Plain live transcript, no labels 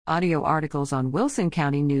Audio articles on Wilson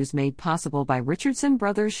County News made possible by Richardson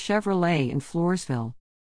Brothers Chevrolet in Floresville.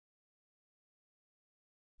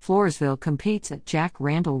 Floresville competes at Jack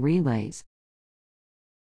Randall Relays.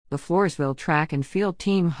 The Floresville track and field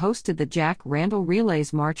team hosted the Jack Randall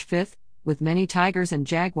Relays March 5, with many Tigers and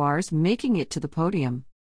Jaguars making it to the podium.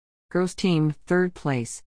 Girls team, 3rd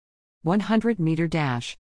place. 100-meter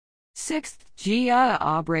dash. 6th, Gia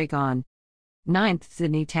Obregon. 9th,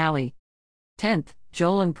 Sydney Talley. 10th,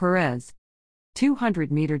 Jolyn Perez.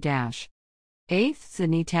 200-meter dash. 8th,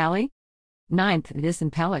 Sydney Talley. 9th, Edison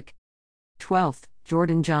Pellick. 12th,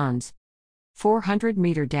 Jordan Johns.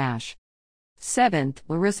 400-meter dash. 7th,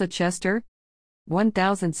 Larissa Chester.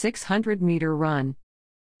 1,600-meter run.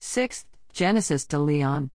 6th, Genesis de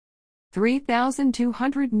Leon.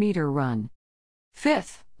 3,200-meter run.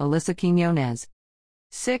 5th, Alyssa Quinones.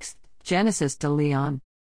 6th, Genesis de Leon.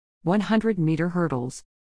 100-meter hurdles.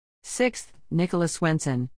 6th, Nicholas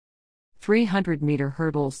Swenson. 300-meter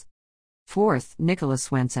hurdles. 4th, Nicholas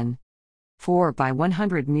Swenson. 4 by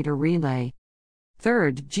 100-meter relay.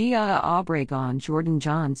 3rd, Gia Obregon, Jordan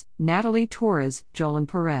Johns, Natalie Torres, Jolyn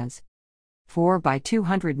Perez. 4 by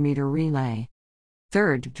 200-meter relay.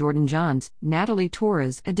 3rd, Jordan Johns, Natalie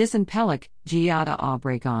Torres, Edison Pellick, Giada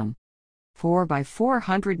Obregon. 4 by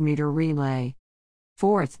 400-meter relay.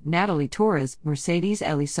 4th, Natalie Torres, Mercedes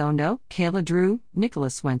Elizondo, Kayla Drew,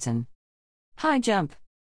 Nicholas Swenson. High jump.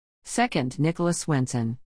 2nd, Nicholas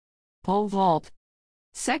Swenson. Pole vault.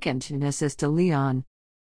 2nd, Genesis de Leon.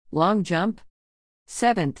 Long jump.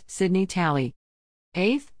 7th, Sydney Talley.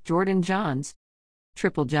 8th, Jordan Johns.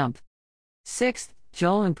 Triple jump. 6th,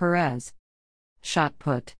 Jolyn Perez. Shot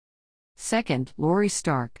put. 2nd, Lori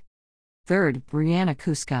Stark. 3rd, Brianna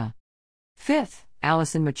Kuska. 5th,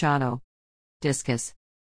 Allison Machado. Discus.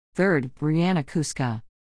 3rd, Brianna Kuska.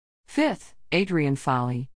 5th, Adrian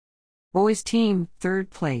Folly. Boys team, 3rd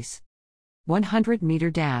place. 100-meter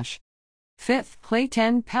dash. 5th,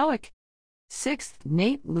 Clayton Pellick. 6th,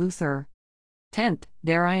 Nate Luther. 10th,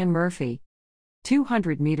 Darian Murphy.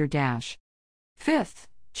 200-meter dash. 5th,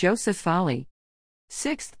 Joseph Folly.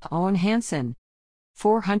 6th, Owen Hansen.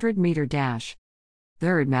 400-meter dash.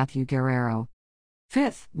 3rd, Matthew Guerrero.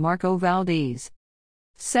 5th, Marco Valdez.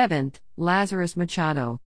 7th, Lazarus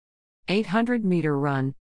Machado. 800-meter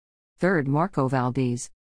run. 3rd, Marco Valdez.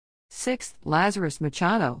 6th, Lazarus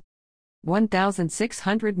Machado.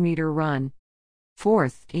 1,600-meter run.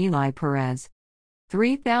 4th, Eli Perez.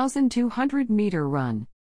 3,200-meter run.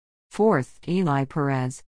 4th, Eli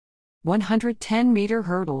Perez. 110-meter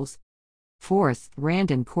hurdles. 4th,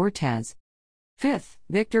 Randon Cortez. 5th,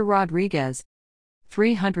 Victor Rodriguez.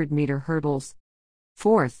 300-meter hurdles.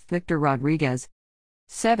 4th, Victor Rodriguez.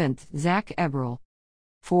 7th, Zach Eberl.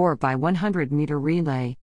 4 by 100-meter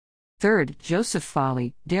relay. 3rd, Joseph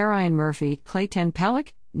Folly, Darian Murphy, Clayton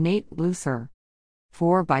Pellick, Nate Luther.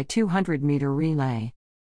 4 by 200-meter relay.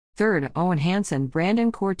 3rd, Owen Hansen,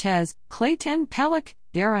 Brandon Cortez, Clayton Pellick,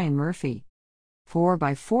 Darian Murphy. 4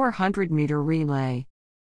 by 400-meter relay.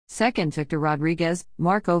 2nd, Victor Rodriguez,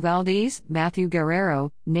 Marco Valdez, Matthew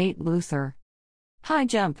Guerrero, Nate Luther. High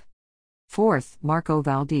jump. 4th, Marco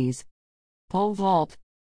Valdez. Pole vault.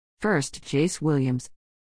 1st, Jace Williams.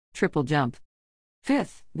 Triple jump.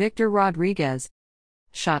 5th, Victor Rodriguez.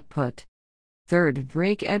 Shot put. 3rd,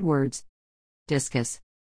 Drake Edwards. Discus.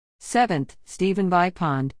 7th, Stephen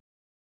Vipond.